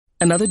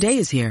Another day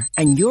is here,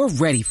 and you're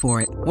ready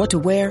for it. What to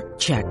wear?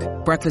 Check.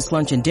 Breakfast,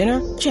 lunch, and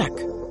dinner? Check.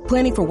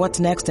 Planning for what's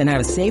next and how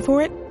to save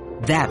for it?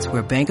 That's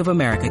where Bank of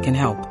America can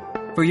help.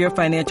 For your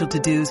financial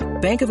to-dos,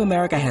 Bank of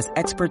America has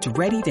experts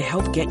ready to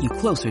help get you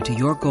closer to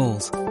your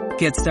goals.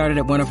 Get started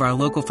at one of our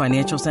local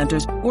financial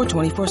centers or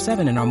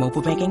 24/7 in our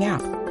mobile banking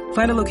app.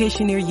 Find a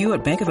location near you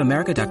at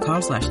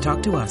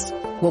bankofamerica.com/talktous.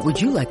 What would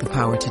you like the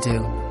power to do?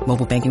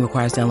 Mobile banking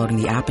requires downloading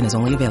the app and is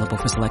only available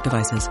for select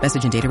devices.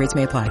 Message and data rates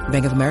may apply.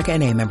 Bank of America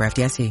N.A., member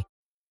FDIC.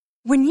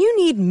 When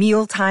you need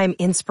mealtime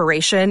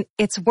inspiration,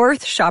 it's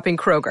worth shopping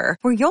Kroger,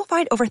 where you'll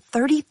find over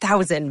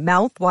 30,000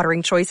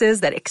 mouth-watering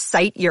choices that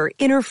excite your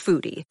inner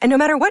foodie. And no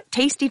matter what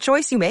tasty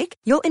choice you make,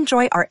 you'll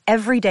enjoy our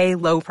everyday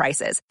low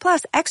prices,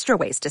 plus extra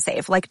ways to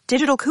save, like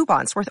digital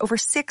coupons worth over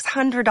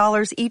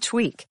 $600 each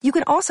week. You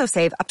can also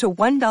save up to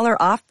 $1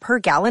 off per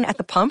gallon at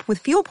the pump with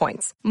fuel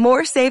points.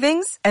 More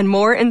savings and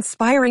more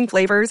inspiring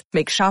flavors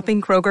make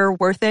shopping Kroger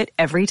worth it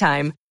every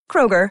time.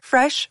 Kroger,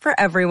 fresh for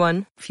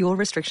everyone. Fuel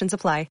restrictions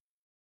apply.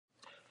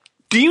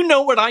 Do you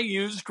know what I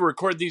use to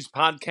record these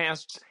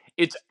podcasts?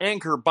 It's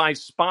Anchor by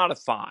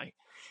Spotify.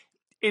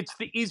 It's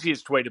the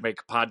easiest way to make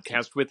a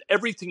podcast with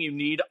everything you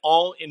need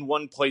all in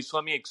one place.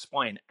 Let me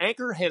explain.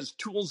 Anchor has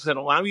tools that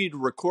allow you to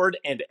record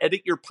and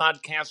edit your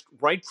podcast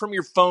right from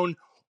your phone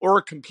or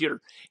a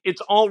computer. It's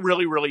all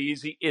really, really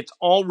easy. It's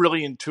all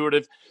really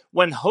intuitive.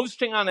 When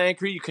hosting on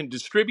Anchor, you can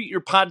distribute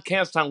your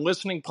podcast on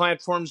listening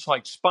platforms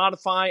like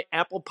Spotify,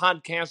 Apple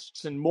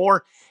Podcasts, and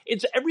more.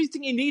 It's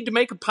everything you need to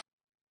make a podcast.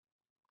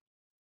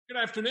 Good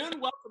afternoon.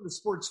 Welcome to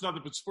Sports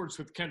Nothing But Sports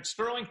with Kent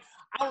Sterling.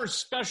 Our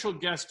special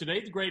guest today,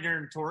 the great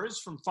Aaron Torres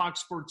from Fox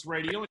Sports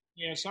Radio and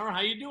KSR.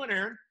 How you doing,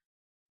 Aaron?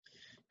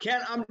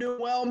 Kent, I'm doing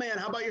well, man.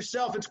 How about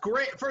yourself? It's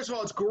great. First of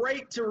all, it's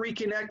great to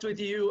reconnect with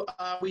you.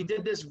 We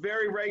did this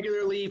very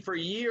regularly for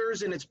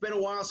years, and it's been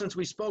a while since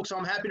we spoke, so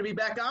I'm happy to be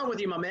back on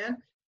with you, my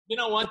man. You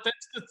know what?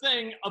 That's the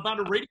thing about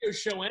a radio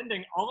show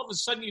ending. All of a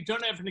sudden, you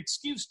don't have an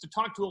excuse to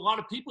talk to a lot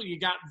of people you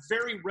got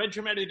very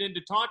regimented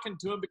into talking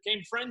to and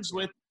became friends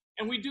with.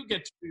 And we do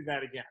get to do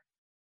that again.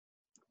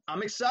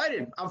 I'm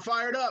excited. I'm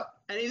fired up.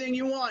 Anything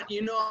you want.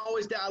 You know,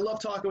 I love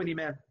talking with you,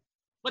 man.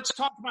 Let's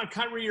talk about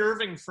Kyrie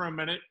Irving for a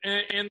minute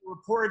and the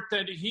report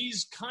that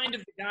he's kind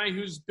of the guy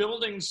who's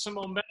building some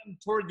momentum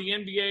toward the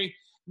NBA,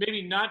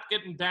 maybe not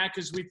getting back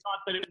as we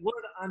thought that it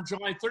would on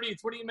July 30th.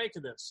 What do you make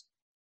of this?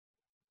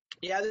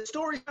 Yeah, the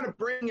story's kind of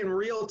breaking in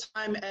real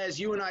time as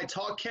you and I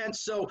talk, Kent.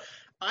 So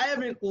I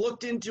haven't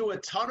looked into a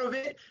ton of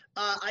it.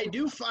 I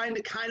do find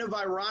it kind of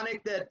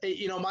ironic that,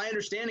 my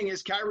understanding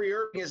is Kyrie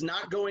Irving is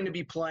not going to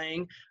be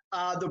playing.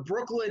 The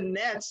Brooklyn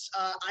Nets,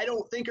 I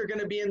don't think are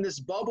going to be in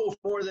this bubble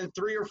for more than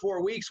 3 or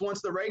 4 weeks.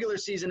 Once the regular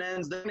season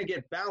ends, they're going to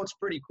get bounced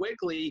pretty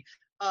quickly.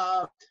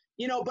 But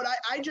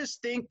I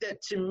just think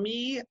that, to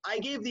me, I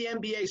gave the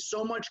NBA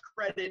so much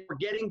credit for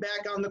getting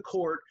back on the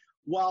court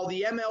while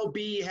the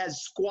MLB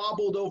has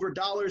squabbled over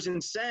dollars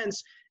and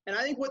cents. And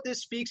I think what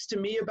this speaks to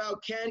me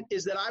about, Kent,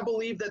 is that I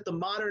believe that the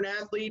modern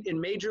athlete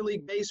in Major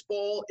League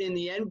Baseball, in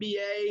the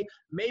NBA,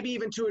 maybe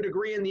even to a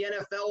degree in the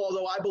NFL,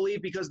 although I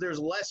believe because there's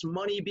less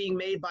money being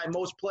made by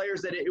most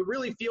players that it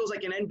really feels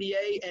like an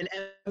NBA and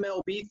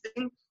MLB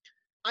thing.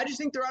 I just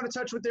think they're out of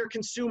touch with their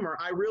consumer.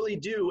 I really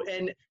do.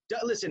 And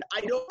listen,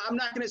 I'm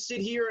not going to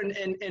sit here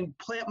and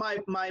plant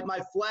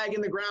my flag in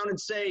the ground and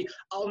say,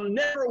 I'll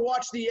never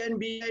watch the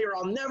NBA or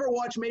I'll never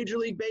watch Major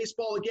League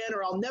Baseball again,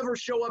 or I'll never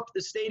show up at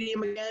the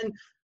stadium again.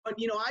 But,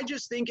 I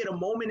just think at a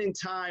moment in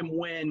time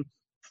when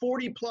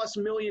 40+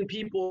 million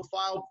people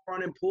filed for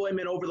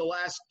unemployment over the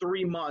last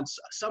 3 months,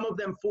 some of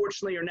them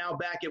fortunately are now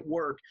back at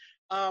work,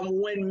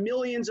 when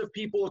millions of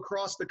people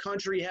across the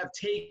country have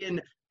taken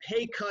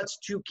pay cuts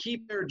to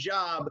keep their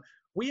job,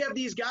 we have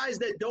these guys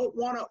that don't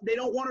want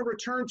to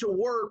return to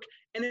work,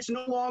 and it's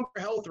no longer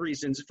health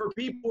reasons. For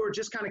people who are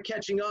just kind of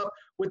catching up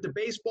with the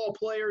baseball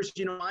players,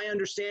 my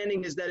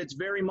understanding is that it's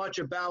very much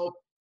about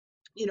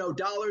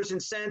dollars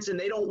and cents, and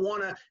they don't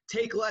want to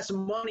take less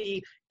money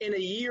in a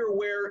year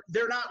where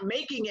they're not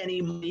making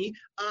any money.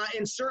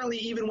 And certainly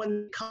even when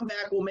they come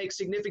back, will make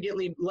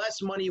significantly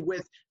less money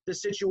with the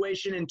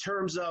situation in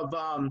terms of,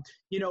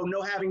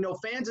 having no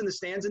fans in the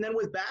stands. And then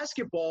with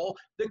basketball,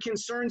 the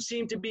concerns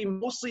seem to be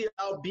mostly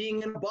about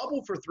being in a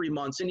bubble for 3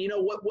 months. And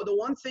the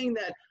one thing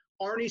that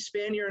Arnie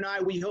Spanier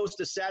and we host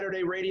a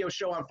Saturday radio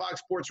show on Fox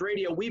Sports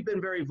Radio, we've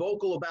been very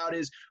vocal about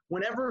is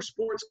whenever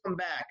sports come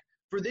back,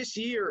 for this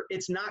year,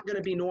 it's not going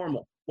to be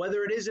normal,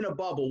 whether it is in a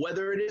bubble,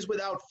 whether it is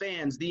without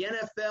fans. The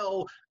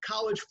NFL,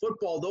 college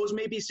football, those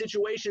may be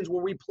situations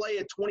where we play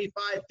at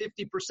 25,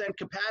 50%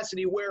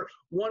 capacity, where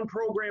one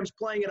program's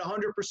playing at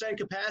 100%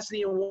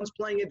 capacity and one's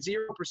playing at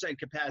 0%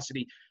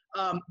 capacity.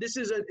 This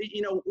is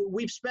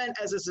we've spent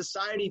as a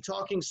society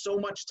talking so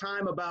much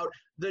time about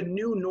the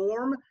new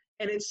norm,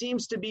 and it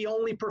seems to be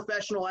only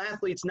professional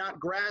athletes not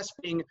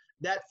grasping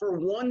that for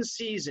one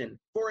season,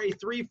 for a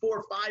 3,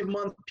 4, 5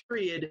 month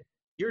period,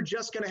 you're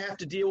just going to have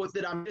to deal with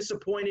it. I'm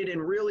disappointed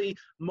in really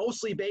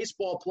mostly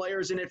baseball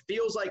players, and it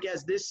feels like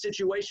as this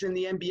situation in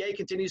the NBA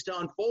continues to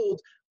unfold,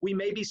 we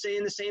may be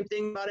saying the same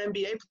thing about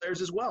NBA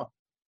players as well.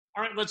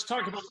 All right, let's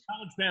talk about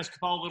college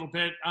basketball a little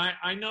bit.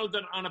 I know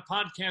that on a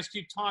podcast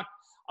you talked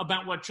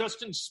about what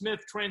Justin Smith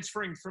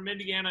transferring from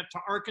Indiana to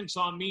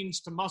Arkansas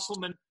means to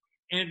Musselman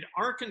and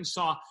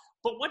Arkansas.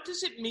 But what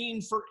does it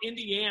mean for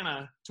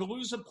Indiana to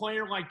lose a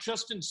player like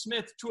Justin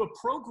Smith to a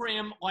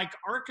program like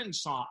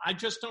Arkansas? I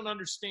just don't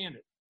understand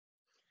it.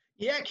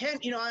 Yeah, Ken,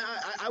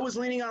 I was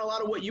leaning on a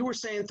lot of what you were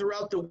saying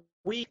throughout the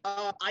week.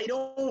 I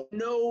don't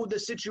know the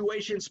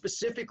situation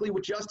specifically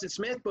with Justin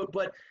Smith,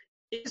 but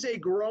it is a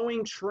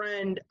growing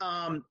trend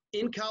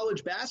in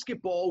college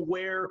basketball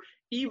where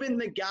even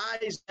the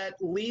guys that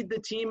lead the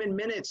team in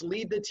minutes,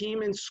 lead the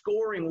team in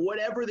scoring,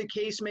 whatever the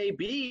case may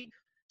be,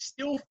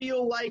 still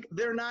feel like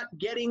they're not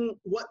getting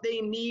what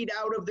they need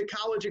out of the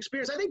college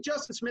experience. I think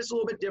Justin Smith's a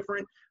little bit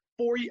different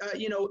for,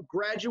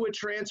 graduate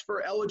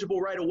transfer eligible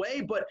right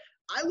away. But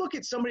I look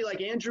at somebody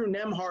like Andrew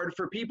Nembhard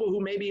for people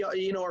who maybe,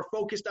 are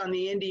focused on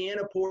the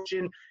Indiana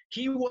portion.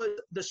 He was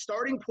the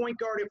starting point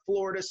guard at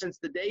Florida since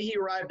the day he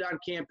arrived on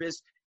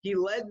campus. He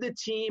led the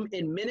team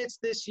in minutes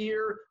this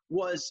year,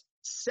 was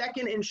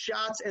second in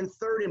shots and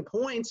third in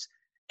points,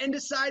 and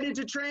decided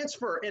to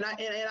transfer. And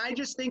I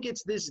just think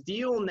it's this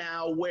deal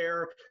now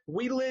where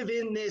we live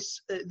in this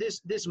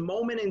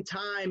moment in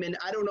time, and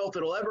I don't know if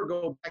it'll ever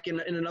go back in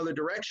another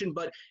direction,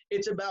 but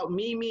it's about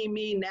me,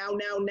 now.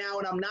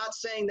 And I'm not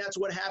saying that's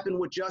what happened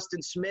with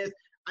Justin Smith.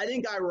 I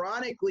think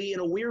ironically,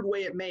 in a weird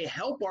way, it may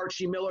help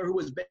Archie Miller, who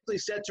was basically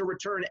set to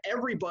return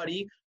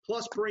everybody,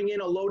 plus bring in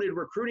a loaded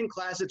recruiting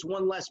class. It's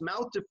one less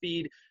mouth to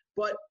feed.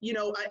 But,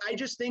 I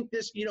just think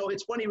this,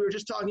 it's funny. We were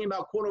just talking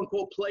about, quote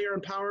unquote, player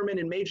empowerment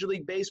in Major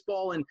League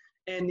Baseball and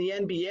the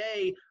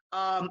NBA.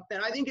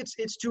 And I think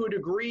it's to a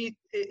degree,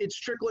 it's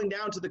trickling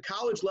down to the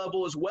college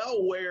level as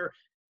well, where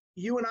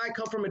you and I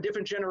come from a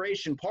different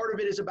generation. Part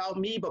of it is about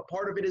me, but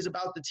part of it is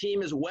about the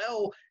team as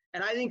well.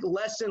 And I think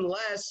less and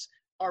less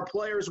are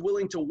players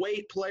willing to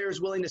wait, players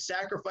willing to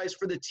sacrifice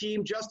for the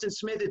team. Justin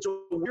Smith, it's a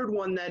weird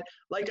one that,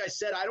 like I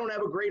said, I don't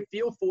have a great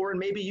feel for, and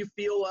maybe you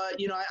feel, I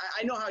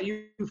know how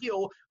you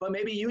feel, but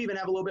maybe you even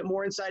have a little bit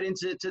more insight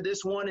into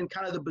this one and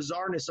kind of the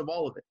bizarreness of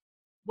all of it.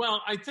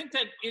 Well, I think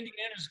that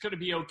Indiana is going to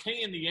be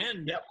okay in the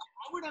end. Yep.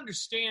 I would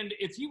understand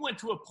if he went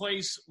to a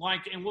place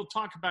like, and we'll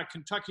talk about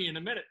Kentucky in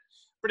a minute,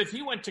 but if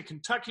he went to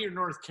Kentucky or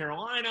North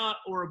Carolina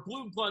or a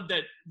blue blood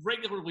that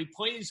regularly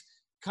plays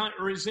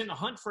or is in the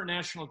hunt for a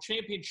national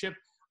championship,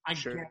 I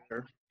get it.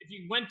 If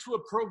you went to a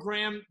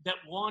program that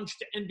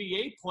launched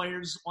NBA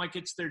players like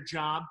it's their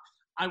job,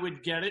 I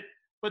would get it.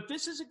 But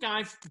this is a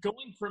guy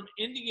going from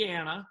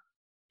Indiana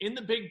in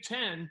the Big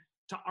Ten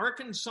to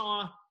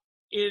Arkansas.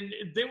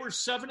 They were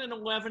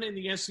 7-11 in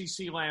the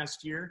SEC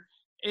last year.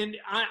 And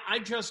I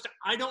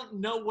don't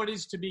know what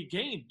is to be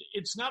gained.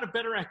 It's not a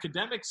better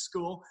academic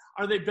school.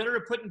 Are they better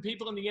at putting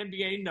people in the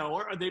NBA? No.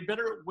 Are they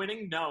better at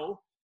winning? No.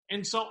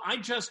 And so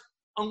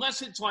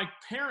unless it's like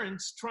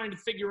parents trying to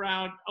figure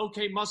out,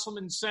 okay,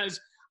 Musselman says,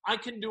 I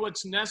can do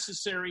what's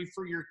necessary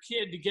for your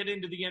kid to get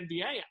into the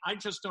NBA. I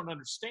just don't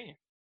understand.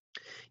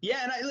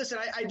 Yeah, and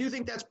I do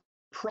think that's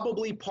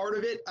probably part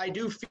of it. I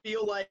do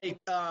feel like,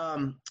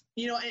 and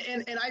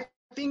I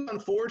think,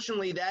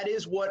 unfortunately, that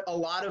is what a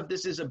lot of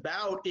this is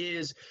about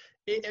is,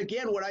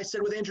 again, what I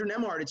said with Andrew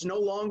Nembhard. It's no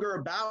longer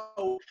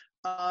about,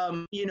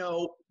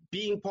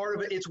 being part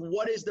of it. It's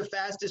what is the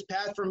fastest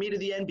path for me to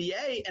the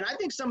NBA. And I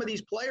think some of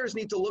these players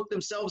need to look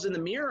themselves in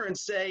the mirror and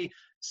say,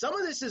 some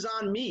of this is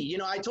on me.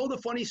 I told a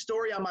funny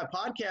story on my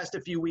podcast a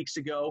few weeks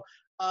ago.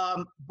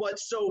 But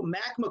so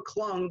Mac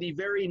McClung, the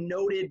very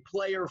noted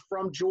player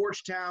from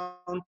Georgetown,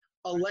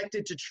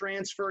 elected to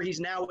transfer. He's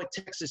now at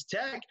Texas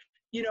Tech.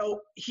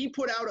 He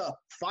put out a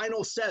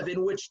Final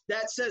Seven, which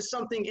that says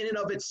something in and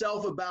of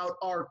itself about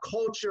our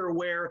culture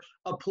where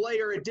a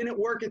player, it didn't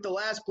work at the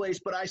last place,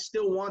 but I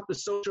still want the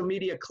social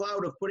media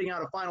clout of putting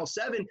out a Final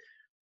Seven.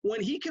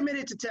 When he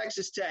committed to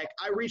Texas Tech,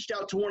 I reached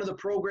out to one of the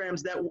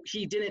programs that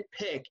he didn't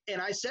pick.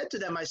 And I said to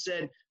them,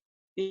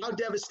 how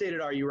devastated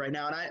are you right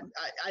now? And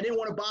I didn't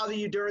want to bother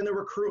you during the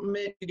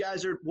recruitment. You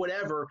guys are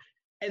whatever.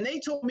 And they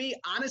told me,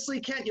 honestly,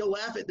 Kent, you'll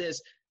laugh at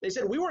this. They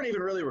said, we weren't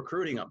even really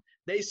recruiting him.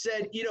 They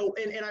said,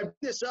 and I bring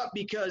this up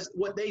because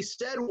what they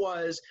said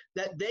was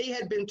that they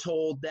had been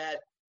told that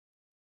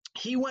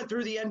he went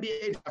through the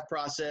NBA draft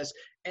process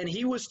and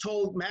he was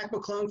told, Mac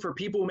McClung, for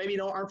people who maybe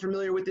aren't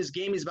familiar with this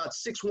game, he's about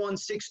 6'1",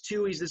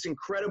 6'2". He's this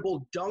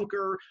incredible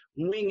dunker,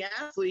 wing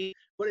athlete.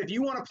 But if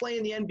you want to play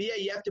in the NBA,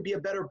 you have to be a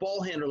better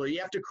ball handler.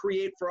 You have to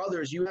create for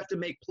others. You have to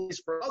make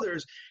plays for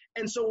others.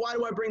 And so why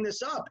do I bring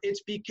this up?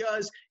 It's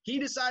because he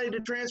decided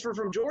to transfer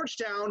from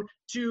Georgetown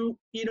to,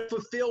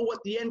 fulfill what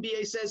the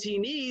NBA says he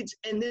needs.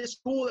 And this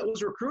school that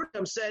was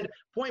recruiting him said,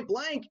 point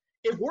blank,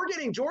 if we're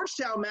getting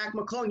Georgetown Mac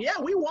McClung, yeah,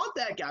 we want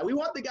that guy. We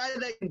want the guy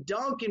that can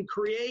dunk and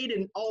create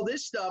and all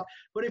this stuff.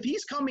 But if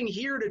he's coming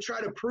here to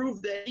try to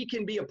prove that he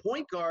can be a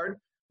point guard,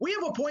 we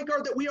have a point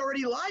guard that we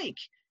already like.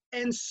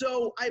 And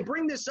so I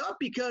bring this up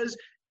because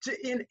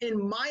in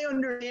my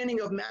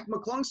understanding of Mac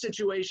McClung's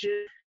situation,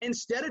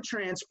 instead of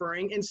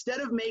transferring,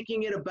 instead of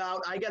making it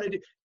about, I got to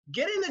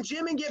get in the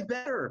gym and get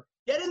better.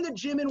 Get in the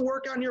gym and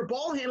work on your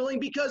ball handling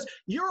because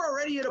you're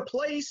already at a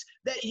place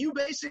that you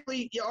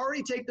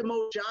already take the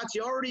most shots.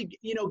 You already,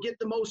 get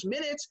the most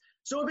minutes.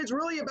 So if it's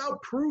really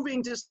about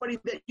proving to somebody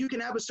that you can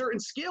have a certain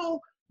skill,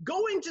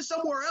 going to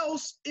somewhere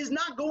else is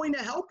not going to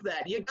help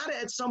that. You got to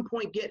at some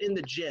point get in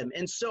the gym.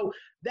 And so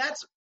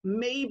that's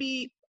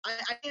maybe –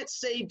 I can't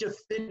say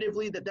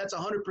definitively that that's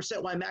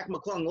 100% why Mac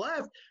McClung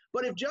left,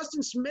 but if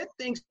Justin Smith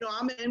thinks,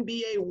 I'm an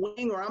NBA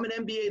wing or I'm an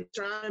NBA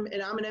time and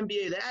I'm an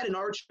NBA that, and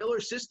Arch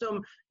Miller's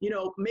system,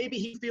 maybe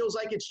he feels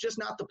like it's just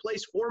not the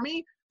place for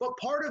me. But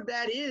part of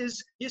that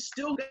is you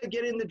still got to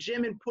get in the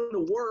gym and put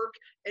in the work,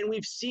 and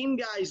we've seen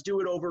guys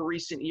do it over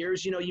recent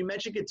years. You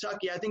mentioned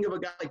Kentucky. I think of a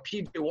guy like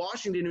P.J.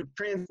 Washington who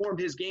transformed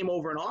his game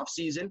over an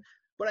offseason,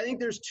 but I think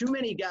there's too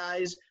many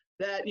guys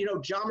that,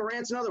 John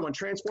Morant's another one,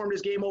 transformed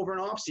his game over an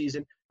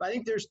offseason. But I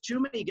think there's too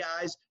many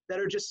guys that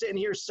are just sitting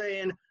here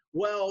saying,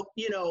 well,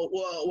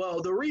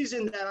 the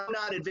reason that I'm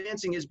not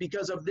advancing is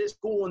because of this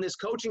school and this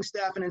coaching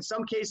staff. And in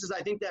some cases,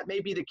 I think that may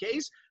be the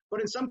case.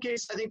 But in some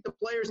cases, I think the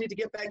players need to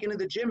get back into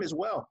the gym as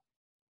well.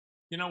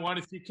 You know what?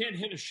 If you can't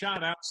hit a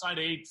shot outside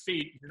of 8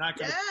 feet, you're not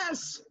going to.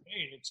 Yes.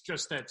 It's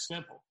just that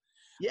simple.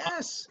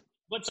 Yes.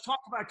 Let's talk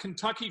about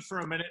Kentucky for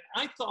a minute.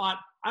 I thought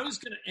I was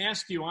going to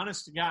ask you,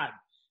 honest to God,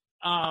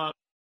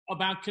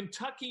 about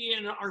Kentucky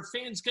and our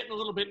fans getting a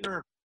little bit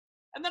nervous.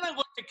 And then I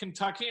looked at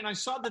Kentucky, and I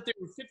saw that they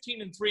were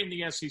 15-3 in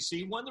the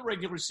SEC, won the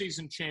regular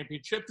season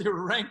championship. They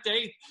were ranked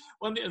 8th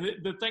when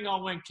the thing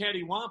all went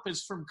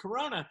cattywampus from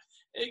Corona.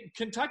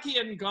 Kentucky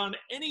hadn't gone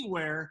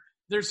anywhere.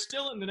 They're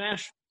still in the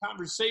national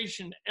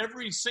conversation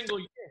every single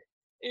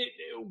year.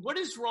 What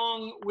is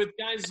wrong with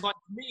guys like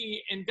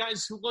me and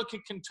guys who look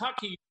at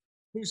Kentucky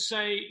who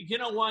say, you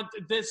know what,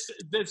 this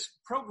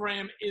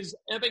program is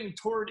ebbing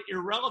toward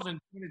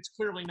irrelevance when it's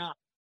clearly not?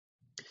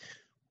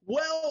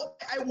 Well,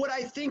 what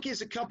I think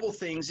is a couple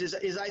things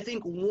is I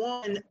think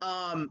one,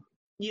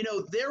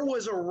 there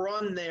was a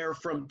run there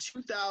from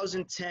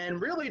 2010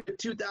 really to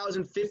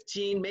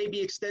 2015, maybe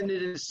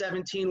extended into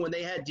 17 when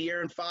they had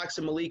De'Aaron Fox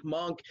and Malik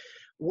Monk,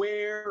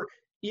 where,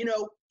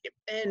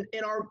 and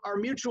our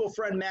mutual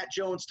friend Matt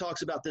Jones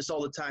talks about this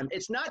all the time.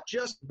 It's not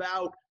just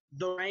about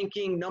the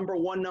ranking number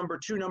 1, number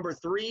 2, number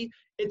 3.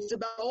 It's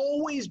about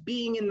always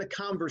being in the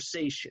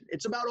conversation.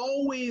 It's about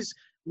always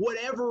 –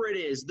 whatever it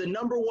is, the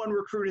number 1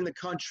 recruit in the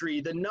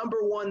country, the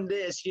number 1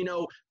 this,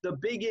 the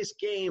biggest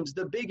games,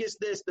 the biggest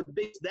this, the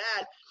biggest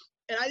that.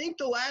 And I think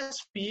the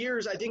last few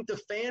years, I think the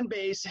fan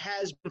base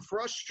has been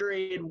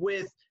frustrated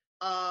with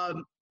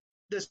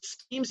the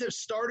teams have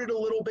started a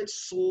little bit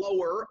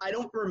slower. I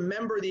don't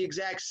remember the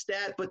exact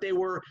stat, but they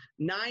were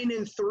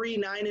 9-3,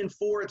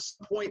 9-4 at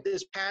some point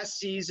this past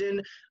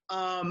season.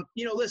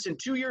 Listen,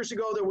 2 years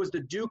ago, there was the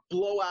Duke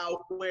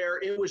blowout where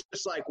it was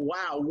just like,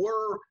 wow,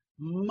 we're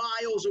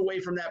miles away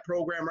from that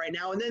program right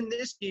now. And then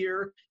this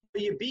year,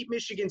 you beat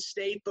Michigan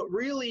State, but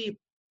really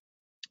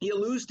you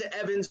lose to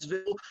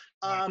Evansville.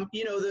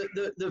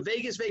 The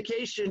Vegas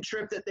vacation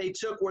trip that they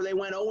took where they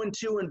went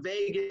 0-2 in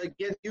Vegas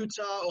against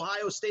Utah,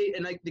 Ohio State,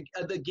 and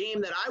the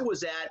game that I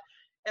was at.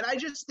 And I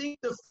just think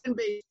the fan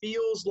base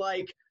feels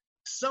like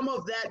some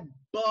of that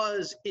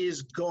buzz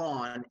is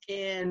gone.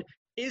 And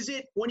is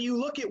it, when you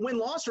look at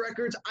win-loss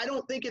records, I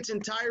don't think it's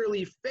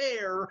entirely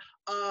fair.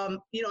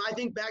 I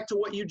think back to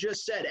what you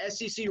just said,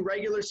 SEC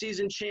regular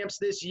season champs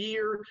this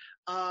year.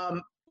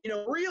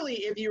 Really,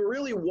 if you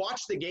really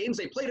watch the games,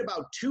 they played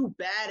about 2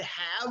 bad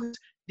halves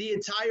the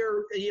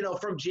entire,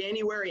 from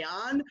January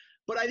on.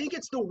 But I think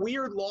it's the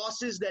weird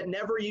losses that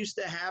never used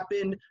to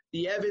happen,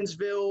 the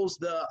Evansvilles,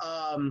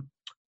 the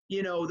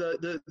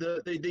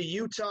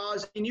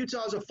Utahs. And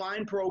Utah's a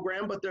fine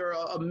program, but they're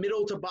a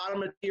middle to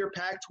bottom of tier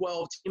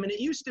Pac-12 team. And it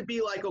used to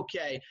be like,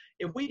 okay,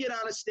 if we get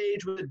on a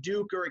stage with a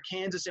Duke or a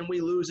Kansas and we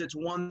lose, it's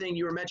one thing.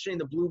 You were mentioning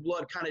the blue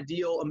blood kind of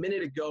deal a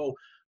minute ago,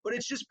 but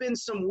it's just been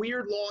some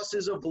weird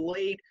losses of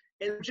late.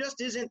 And there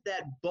just isn't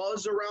that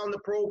buzz around the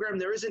program.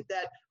 There isn't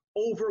that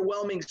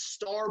overwhelming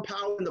star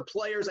power in the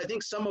players. I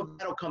think some of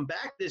that will come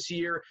back this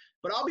year.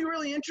 But I'll be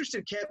really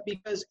interested, Kep,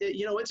 because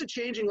it's a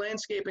changing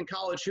landscape in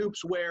college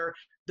hoops where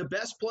the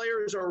best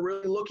players are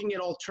really looking at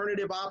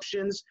alternative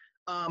options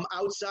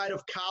outside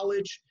of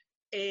college.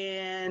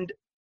 And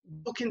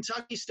will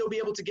Kentucky still be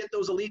able to get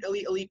those elite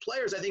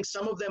players? I think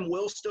some of them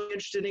will still be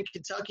interested in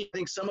Kentucky. I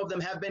think some of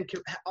them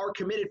are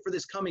committed for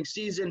this coming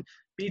season.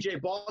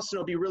 BJ Boston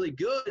will be really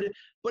good,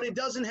 but it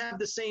doesn't have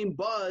the same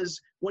buzz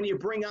when you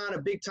bring on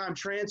a big-time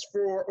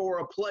transfer or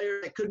a player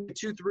that could be a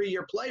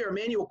 2-3-year player.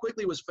 Emmanuel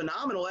Quickley was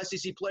phenomenal,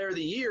 SEC Player of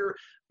the Year,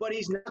 but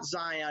he's not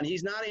Zion.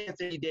 He's not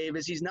Anthony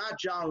Davis. He's not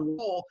John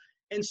Wall.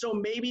 And so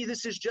maybe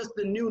this is just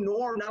the new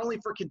norm, not only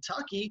for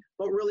Kentucky,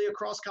 but really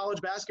across college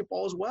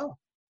basketball as well.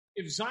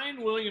 If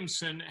Zion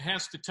Williamson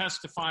has to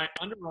testify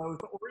under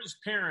oath or his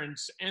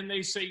parents and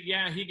they say,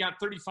 yeah, he got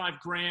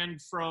 $35,000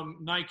 from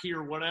Nike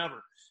or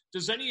whatever,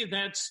 does any of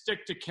that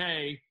stick to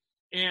K?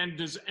 And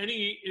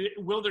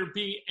will there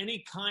be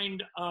any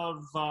kind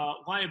of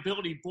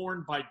liability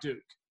borne by Duke?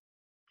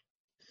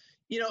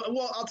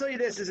 Well, I'll tell you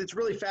this, is it's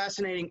really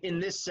fascinating in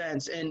this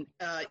sense. And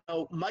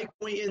Mike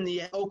Boynton,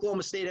 the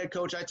Oklahoma State head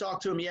coach, I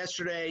talked to him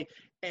yesterday,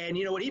 and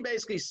what he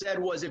basically said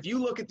was, if you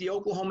look at the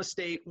Oklahoma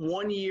State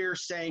 1-year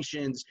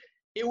sanctions,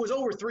 it was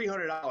over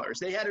 $300.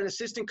 They had an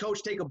assistant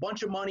coach take a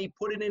bunch of money,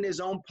 put it in his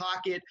own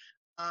pocket,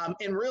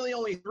 and really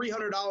only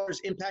 $300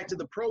 impacted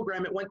the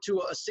program. It went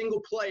to a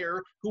single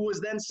player who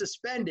was then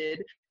suspended.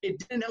 It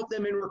didn't help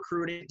them in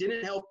recruiting. It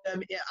didn't help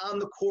them on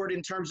the court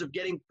in terms of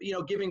giving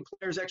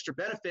players extra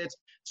benefits.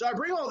 So I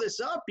bring all this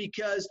up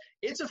because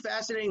it's a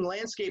fascinating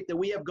landscape that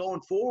we have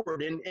going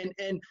forward.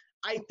 And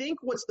I think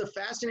what's the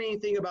fascinating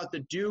thing about the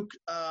Duke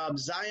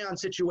Zion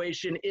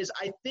situation is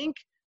I think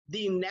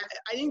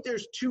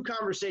there's two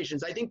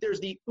conversations. I think there's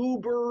the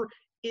Uber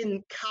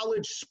in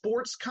college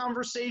sports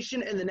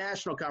conversation and the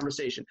national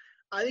conversation.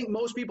 I think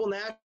most people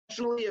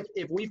nationally,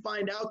 if we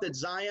find out that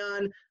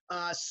Zion,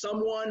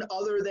 someone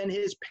other than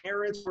his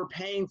parents were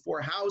paying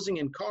for housing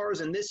and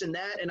cars and this and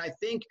that, and I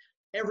think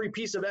every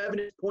piece of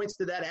evidence points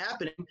to that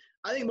happening,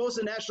 I think most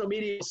of the national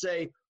media will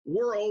say,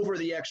 we're over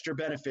the extra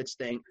benefits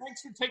thing.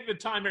 Thanks for taking the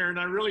time, Aaron.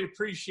 I really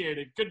appreciate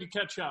it. Good to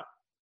catch up.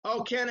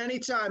 Oh, Ken,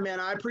 anytime,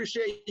 man. I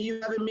appreciate you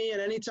having me, and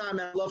anytime,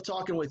 man. I love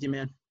talking with you,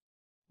 man.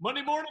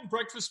 Monday morning,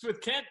 Breakfast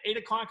with Kent, 8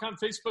 o'clock on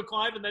Facebook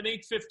Live, and then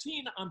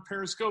 8:15 on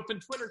Periscope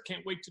and Twitter.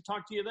 Can't wait to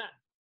talk to you then.